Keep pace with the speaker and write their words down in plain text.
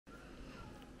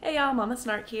Hey y'all, Mama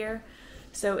Snark here.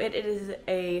 So it is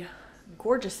a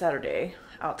gorgeous Saturday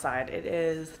outside. It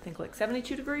is, I think, like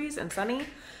 72 degrees and sunny.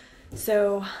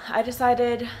 So I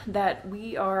decided that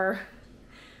we are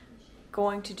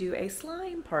going to do a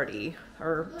slime party,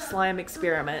 or slime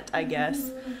experiment, I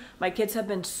guess. My kids have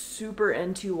been super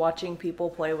into watching people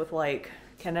play with like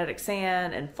kinetic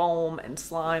sand and foam and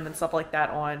slime and stuff like that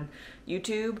on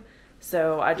YouTube.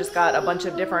 So I just got a bunch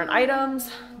of different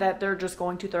items that they're just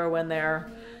going to throw in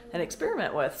there and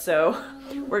experiment with. So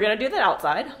we're gonna do that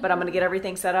outside, but I'm gonna get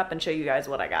everything set up and show you guys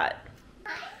what I got.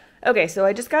 Okay, so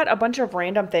I just got a bunch of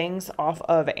random things off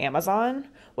of Amazon,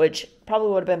 which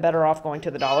probably would have been better off going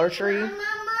to the Dollar Tree.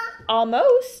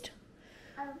 Almost.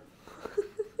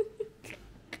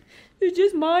 It's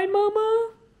just mine,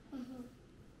 Mama?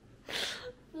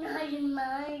 Not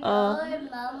mine,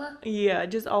 Mama. Yeah,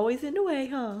 just always in the way,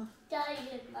 huh?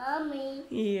 That's Mommy.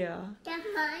 Yeah. That's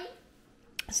mine.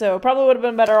 So probably would have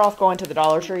been better off going to the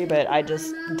Dollar Tree, but I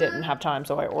just didn't have time,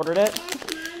 so I ordered it.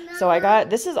 So I got,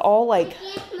 this is all like,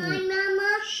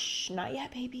 shh, not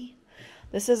yet, baby.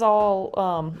 This is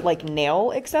all like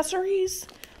nail accessories.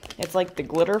 It's like the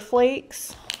glitter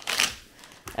flakes.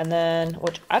 And then,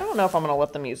 which I don't know if I'm going to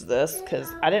let them use this,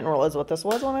 because I didn't realize what this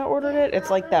was when I ordered it. It's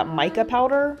like that mica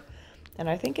powder. And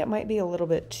I think it might be a little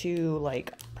bit too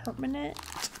like permanent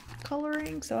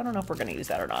coloring. So I don't know if we're going to use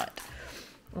that or not.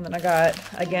 And then I got,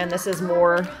 again, this is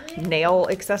more nail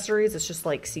accessories. It's just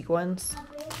like sequins.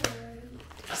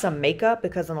 Some makeup,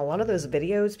 because in a lot of those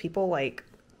videos, people like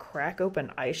crack open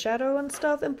eyeshadow and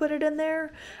stuff and put it in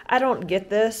there. I don't get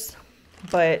this,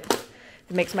 but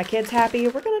it makes my kids happy.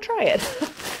 We're going to try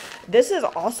it. This is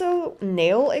also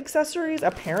nail accessories,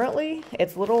 apparently.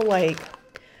 It's little like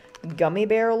gummy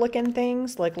bear looking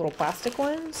things, like little plastic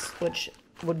ones, which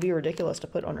would be ridiculous to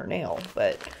put on her nail,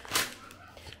 but...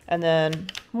 And then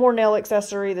more nail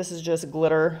accessory. This is just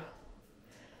glitter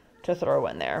to throw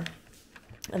in there.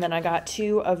 And then I got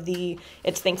two of the,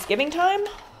 it's Thanksgiving time.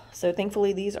 So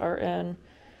thankfully these are in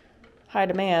high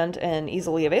demand and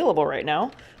easily available right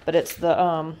now. But it's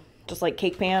the, just like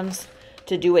cake pans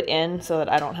to do it in so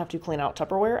that I don't have to clean out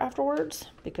Tupperware afterwards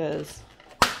because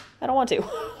I don't want to.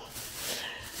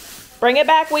 Bring it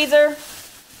back, Weezer.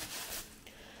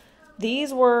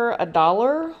 These were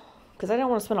 $1. Because I didn't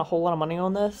want to spend a whole lot of money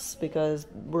on this because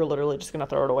we're literally just going to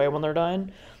throw it away when they're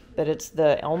done. But it's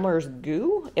the Elmer's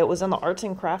Goo. It was in the arts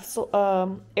and crafts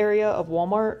area of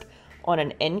Walmart on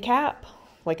an end cap.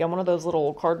 Like in one of those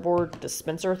little cardboard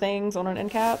dispenser things on an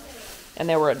end cap. And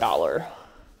they were $1.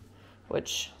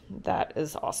 Which, that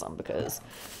is awesome because,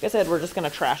 like I said, we're just going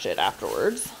to trash it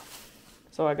afterwards.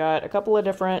 So I got a couple of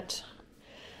different...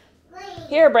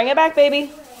 Here, bring it back,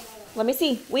 baby. Let me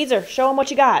see. Weezer, show them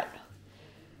what you got.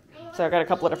 So I got a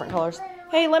couple of different colors.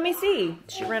 Hey, let me see.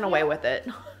 She ran away with it.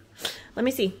 Let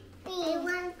me see.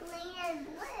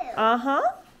 Uh-huh.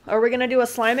 Are we going to do a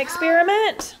slime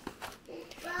experiment?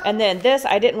 And then this,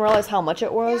 I didn't realize how much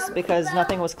it was because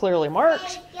nothing was clearly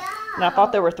marked. And I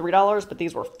thought they were $3, but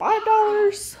these were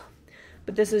 $5.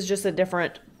 But this is just a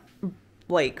different,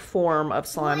 like, form of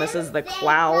slime. This is the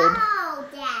cloud,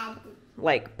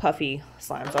 like, puffy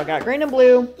slime. So I got green and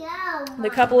blue. The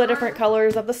couple of different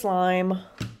colors of the slime.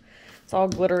 It's all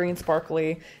glittery and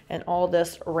sparkly and all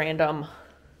this random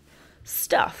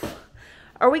stuff.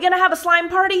 Are we going to have a slime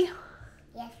party?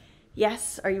 Yes.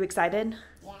 Yes? Are you excited?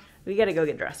 Yeah. We got to go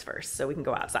get dressed first so we can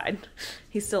go outside.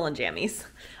 He's still in jammies.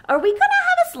 Are we going to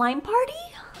have a slime party?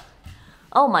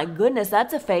 Oh my goodness,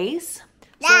 that's a face.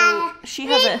 So she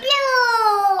has a...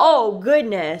 Oh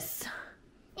goodness.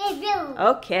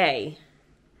 Okay.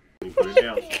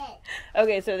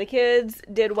 Okay, so the kids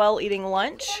did well eating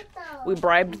lunch. We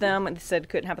bribed them and said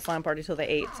couldn't have a slime party till they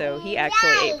ate, so he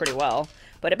actually ate pretty well.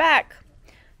 Put it back.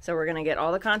 So we're going to get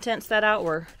all the content set out.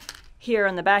 We're here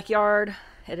in the backyard.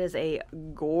 It is a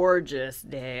gorgeous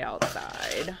day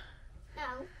outside.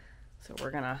 So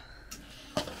we're going to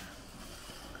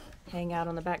hang out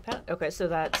on the back path. Okay, so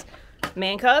that's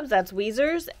Man Cubs. That's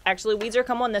Weezer's. Actually, Weezer,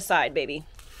 come on this side, baby.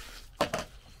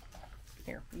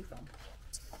 Here, you come.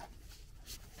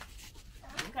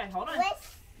 Okay, hold on.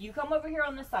 You come over here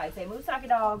on this side. Say, move, Saki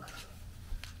dog.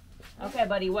 Okay,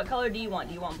 buddy, what color do you want?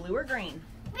 Do you want blue or green?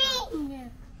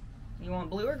 Green. You want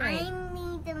blue or green? I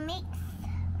need to mix.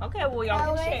 Okay, well,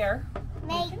 y'all can share.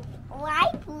 Make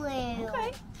light blue.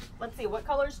 Okay. Let's see, what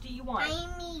colors do you want? I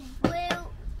need blue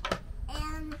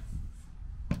and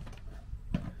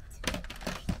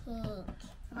pink.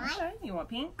 Okay, you want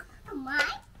pink? Mine?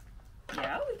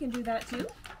 Yeah, we can do that too.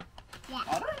 Yeah.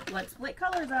 All right, let's split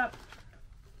colors up.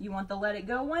 You want the Let It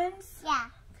Go ones? Yeah.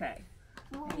 Okay.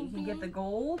 And you can get the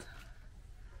gold.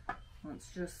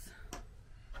 Let's just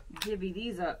divvy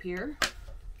these up here.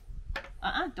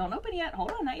 Don't open yet.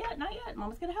 Hold on, not yet, not yet.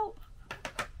 Mama's gonna help.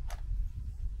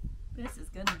 This is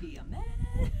gonna be a mess.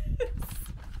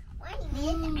 Wait a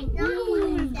minute, I know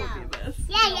one though.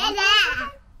 Yeah.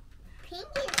 Pink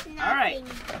is nothing All right.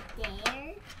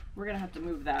 there. We're gonna have to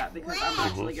move that because I'm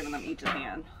actually giving them each a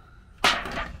hand.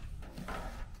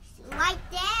 Like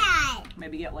that.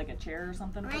 Maybe get like a chair or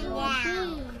something. Like For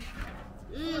them.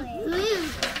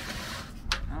 that.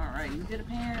 All right, you get a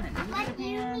pan and you get a But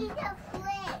you pan. need a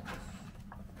flip.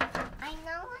 I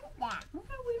know that.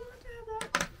 Okay, we don't have to have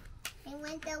that. I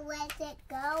want to let it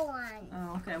go on.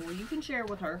 Oh, okay. Well, you can share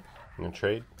with her. You gonna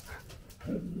trade?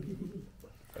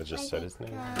 I just said his Let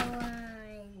it name. go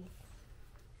on.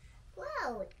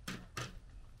 Whoa.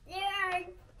 There are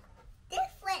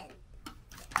different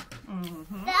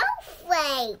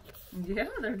snowflakes. Yeah,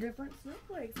 they're different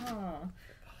snowflakes, huh?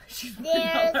 She's putting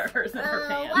There's all hers in her a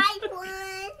pan. white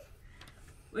one.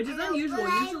 Which is and a unusual.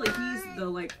 black Usually he's one, the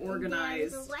like and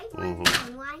organized, there's a white one, Mhm.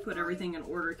 and white put one, everything in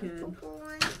order a kid. purple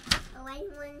one, a white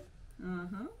one,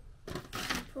 Uh-huh.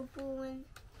 purple one,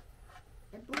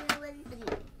 a blue one,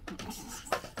 blue.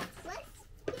 What's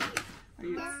this? Are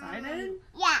you excited?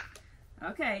 Yeah.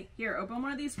 Okay, here, open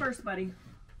one of these first, buddy.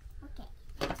 Okay.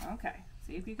 Okay,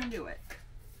 see if you can do it.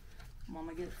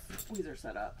 Mama gets Weezer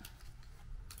set up.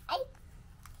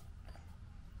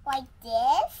 Like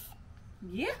this?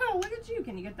 Yeah, look at you.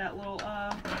 Can you get that little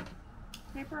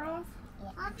paper off?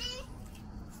 Yeah.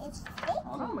 It's sticky.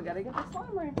 Hold on, we gotta get the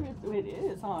slime right here. It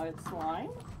is, huh? It's slime.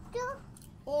 It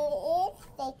is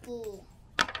sticky.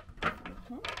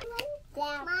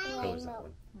 That Colors that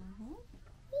one.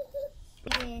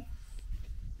 one.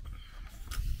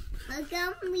 A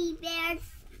gummy bears.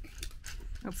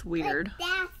 That's weird.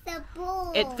 That's the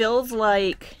bull. It feels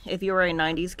like, if you were a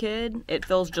 90s kid, it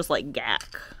feels just like GAC.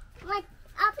 What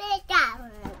up is that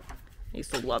one? I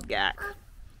used to love GAC.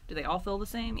 Do they all feel the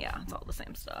same? Yeah, it's all the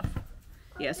same stuff.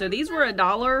 Yeah, so these were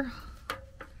 $1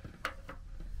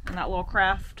 in that little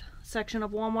craft section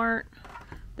of Walmart.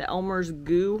 The Elmer's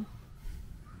Goo.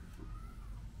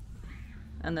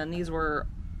 And then these were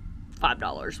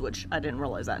 $5, which I didn't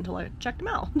realize that until I checked them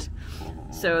out.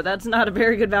 So that's not a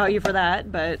very good value for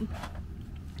that, but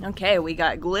okay, we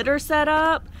got glitter set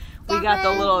up. We got the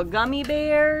little gummy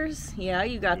bears. Yeah,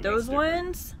 you got those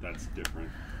ones. That's different.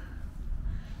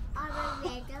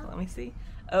 Let me see.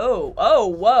 Oh,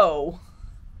 whoa.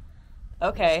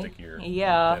 Okay. Stickier.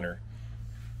 Yeah. Thinner.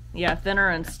 Yeah, thinner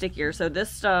and stickier. So this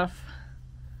stuff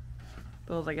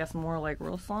feels, I guess, more like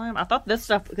real slime. I thought this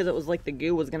stuff, because it was like the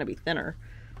goo, was going to be thinner.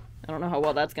 I don't know how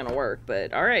well that's going to work,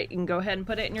 but all right, you can go ahead and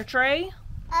put it in your tray.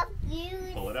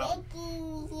 Pull it out.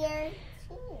 Here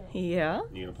too. Yeah.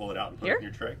 You gonna pull it out and put Here? it in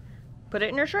your tray? Put it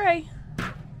in your tray.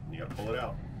 You gotta pull it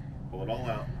out. Pull it all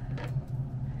out.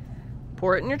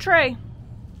 Pour it in your tray.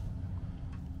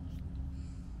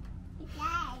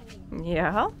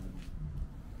 Yeah.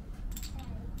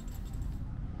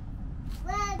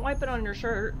 Look. Wipe it on your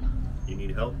shirt. You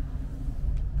need help?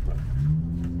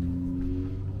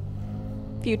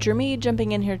 Future me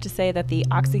jumping in here to say that the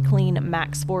OxyClean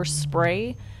Max Force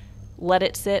spray, let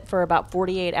it sit for about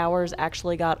 48 hours,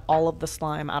 actually got all of the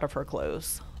slime out of her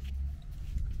clothes.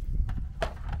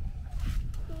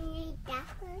 You need that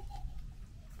first?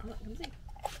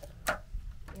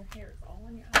 Your hair is all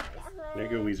in your eyes. There you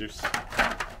go, Weezers.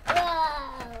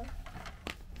 Whoa.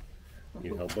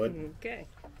 Need help, bud? Okay.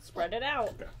 Spread it out.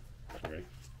 Okay. Ready?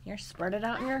 Here, spread it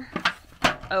out in your...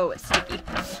 Oh, it's sticky.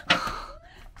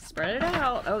 Spread it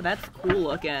out. Oh, that's cool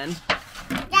looking.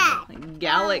 That.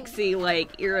 Galaxy,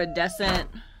 like, iridescent.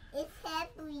 It's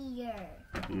heavier.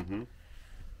 Mm-hmm.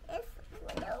 It's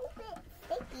a little bit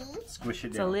sticky. Squish it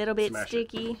down. It's a little bit Smash it.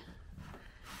 sticky.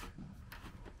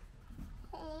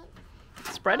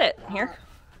 Spread it. Here.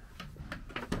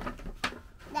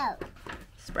 No.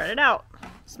 Spread it out.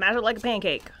 Smash it like a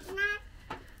pancake. Not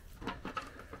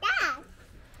that.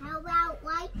 How about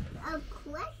like a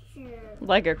crusher?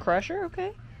 Like a crusher?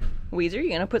 Okay. Weezer, you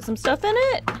gonna put some stuff in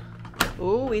it?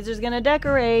 Ooh, Weezer's gonna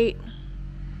decorate.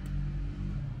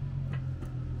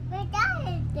 But that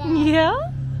is that.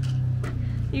 Yeah?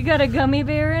 You got a gummy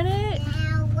bear in it?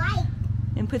 Now white.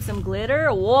 And put some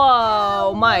glitter?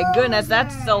 Whoa, my goodness,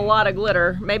 that's a lot of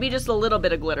glitter. Maybe just a little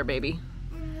bit of glitter, baby.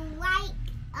 And white.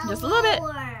 Just a little bit.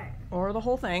 roller. Or the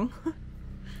whole thing.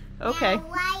 Okay, Now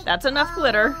white that's enough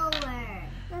glitter. roller.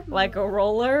 Like a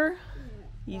roller?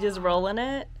 You just rolling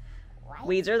it?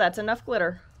 Weezer, that's enough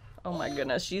glitter. Oh my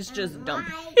goodness, she's just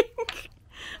dumping.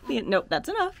 Yeah, nope, that's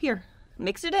enough. Here,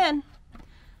 mix it in.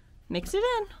 Mix it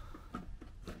in.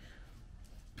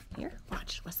 Here,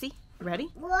 watch. Let's see. Ready?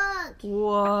 Look.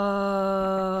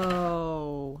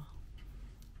 Whoa.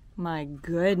 My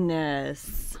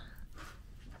goodness.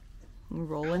 You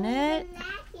rolling it?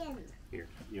 Here,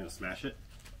 you gonna smash it?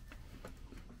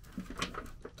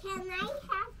 Can I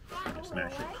have that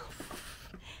Smash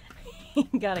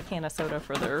it. Got a can of soda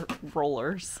for their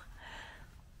rollers.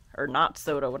 Or not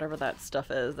soda, whatever that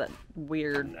stuff is. That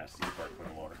weird Nasty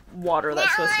sparkling water. water that's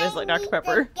supposed to taste like Dr.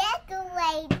 Pepper.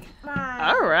 Decorate, Mom.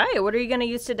 Alright, what are you going to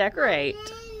use to decorate?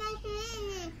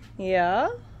 Yeah?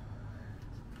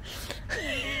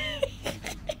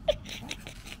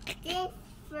 This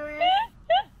first.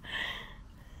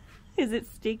 Is it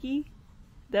sticky?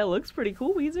 That looks pretty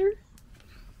cool, Weezer.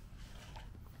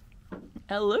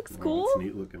 That looks cool. Oh, it's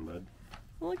neat looking, bud.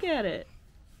 Look at it.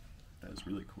 That is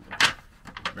really cool.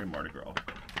 Very Mardi Gras.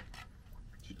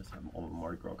 She does have all the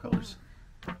Mardi Gras colors.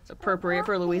 It's appropriate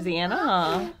for Louisiana,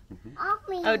 huh? Off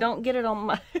me. Oh, don't get it on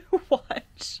my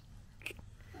watch.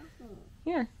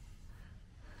 Here.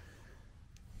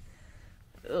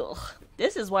 Ugh.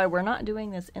 This is why we're not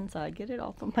doing this inside. Get it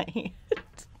off of my hand.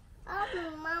 Off me,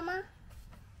 Mama.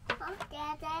 Off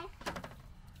Dada.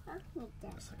 Off me,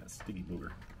 Dada. It's like a sticky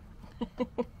booger.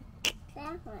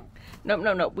 That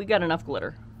one. Nope. We got enough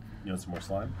glitter. You want some more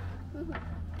slime? Mhm.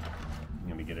 You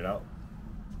want me to get it out?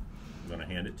 I'm gonna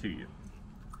hand it to you.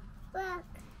 Look.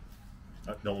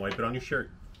 Don't wipe it on your shirt.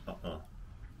 Uh-uh.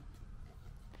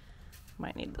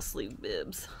 Might need the sleeve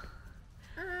bibs.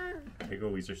 Here you go,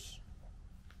 Weezers.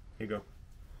 Here you go.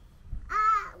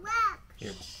 Look.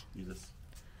 Here, use this.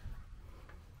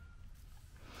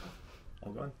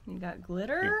 All gone. You got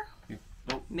glitter? Here.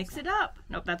 Oh, Mix it up.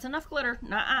 Nope, that's enough glitter.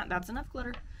 Nuh-uh, that's enough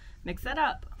glitter. Mix that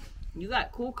up. You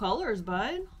got cool colors,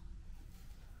 bud.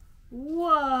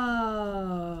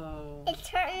 Whoa. It's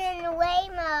turning away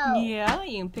mode. Yeah,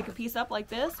 you can pick a piece up like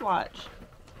this. Watch.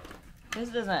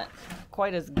 This isn't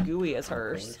quite as gooey as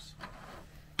hers. colors.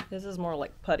 This is more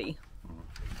like putty.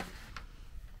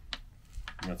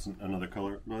 You got another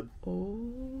color, bud? Oh,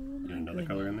 You got another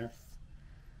color in there?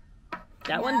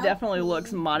 that one definitely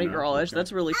looks Mardi No, Gras-ish. okay.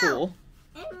 That's really cool.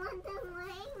 And with the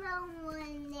rainbow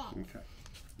one there. Okay.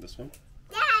 This one?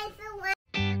 That's the one.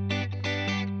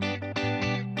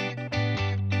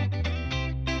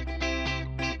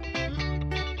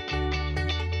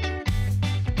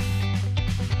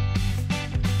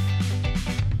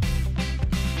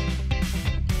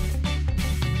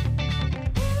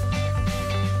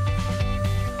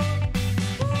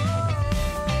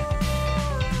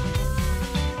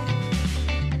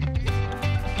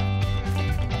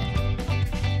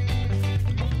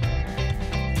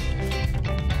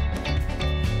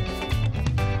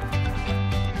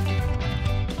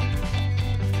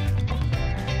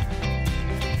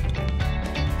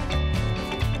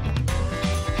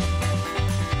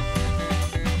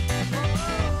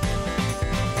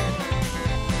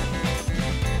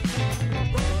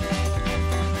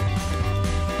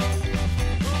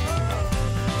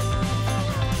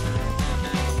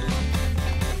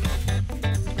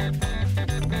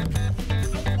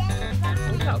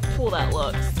 Look how cool that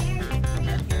looks.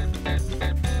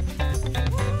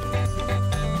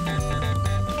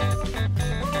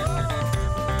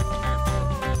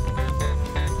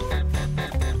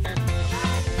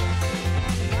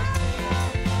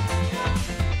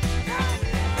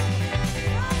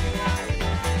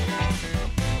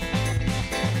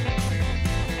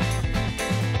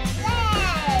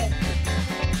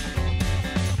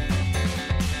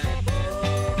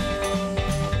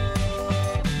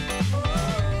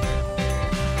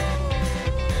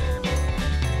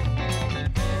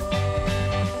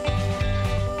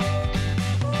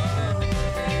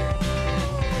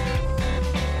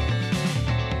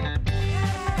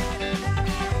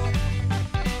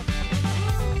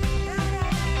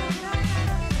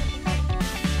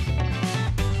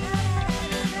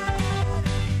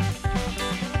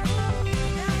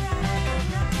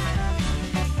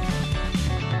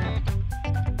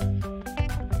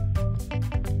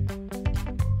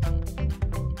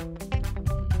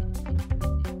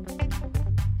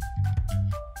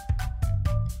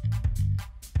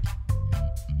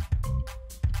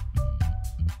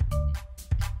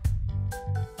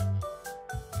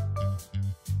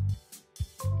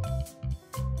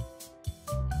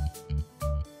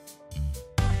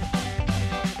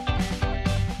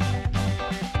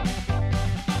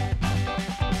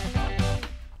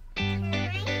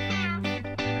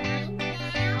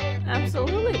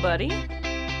 Absolutely, buddy.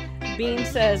 Bean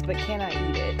says, but can I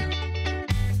eat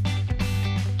it?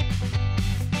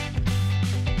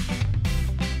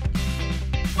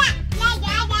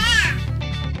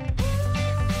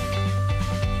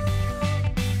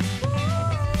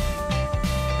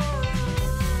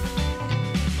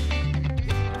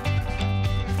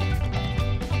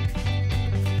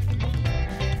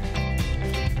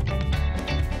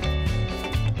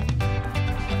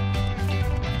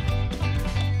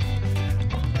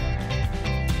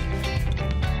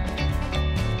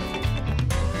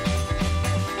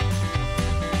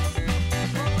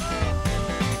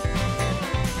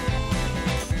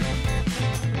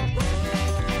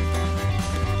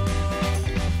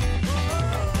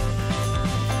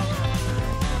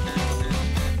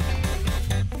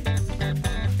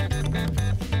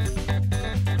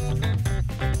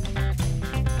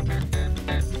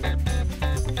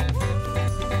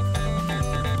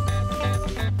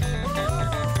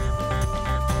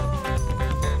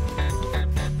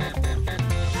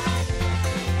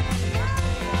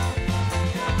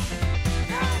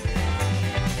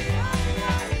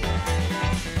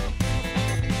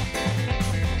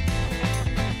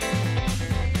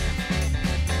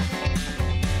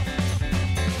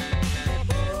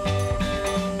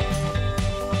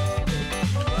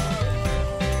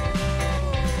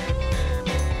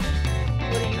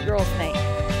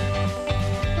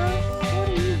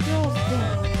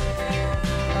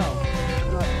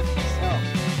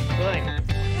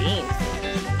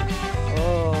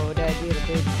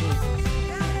 baby Jesus.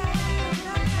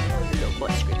 Little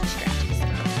butt scratchy scratchy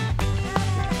stuff.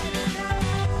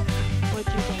 What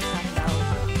do you think, Pascal?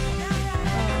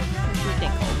 What do you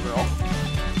think, old girl?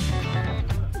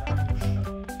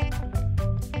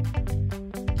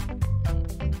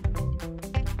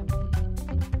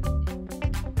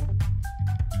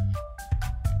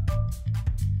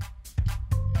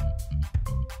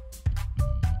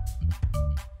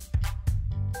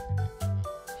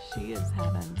 She is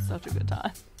having such a good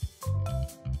time.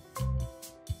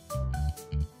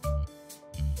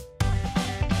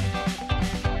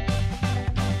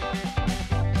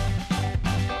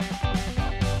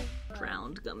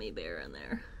 Drowned gummy bear in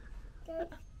there. There's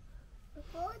a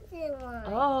golden one.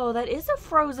 Oh, that is a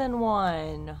frozen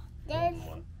one. There's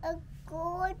a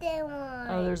golden one.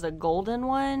 Oh, there's a golden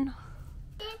one?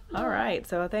 All right,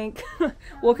 so I think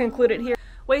we'll conclude it here.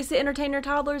 Ways to entertain your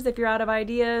toddlers if you're out of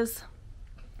ideas.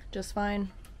 Just find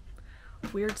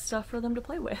weird stuff for them to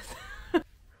play with.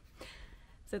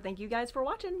 So thank you guys for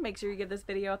watching. Make sure you give this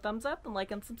video a thumbs up and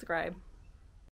like and subscribe.